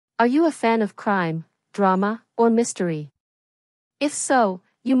Are you a fan of crime, drama, or mystery? If so,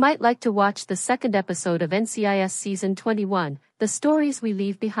 you might like to watch the second episode of NCIS Season 21, The Stories We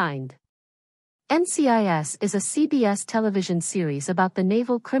Leave Behind. NCIS is a CBS television series about the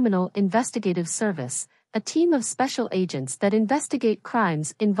Naval Criminal Investigative Service, a team of special agents that investigate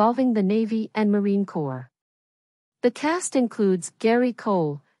crimes involving the Navy and Marine Corps. The cast includes Gary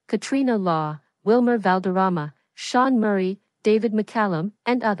Cole, Katrina Law, Wilmer Valderrama, Sean Murray, David McCallum,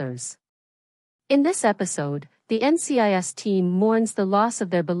 and others. In this episode, the NCIS team mourns the loss of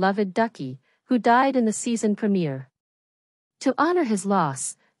their beloved Ducky, who died in the season premiere. To honor his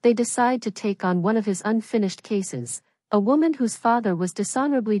loss, they decide to take on one of his unfinished cases, a woman whose father was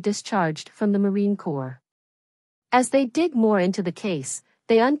dishonorably discharged from the Marine Corps. As they dig more into the case,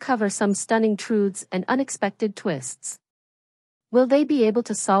 they uncover some stunning truths and unexpected twists. Will they be able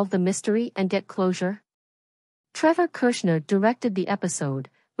to solve the mystery and get closure? Trevor Kirshner directed the episode,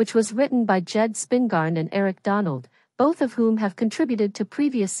 which was written by Jed Spingarn and Eric Donald, both of whom have contributed to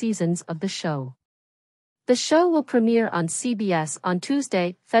previous seasons of the show. The show will premiere on CBS on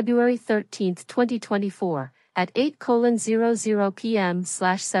Tuesday, February 13, 2024, at 8:00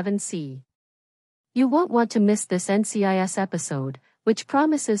 p.m/7C. You won't want to miss this NCIS episode, which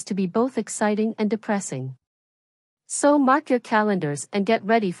promises to be both exciting and depressing. So mark your calendars and get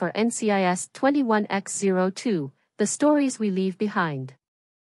ready for NCIS 21x02, The Stories We Leave Behind.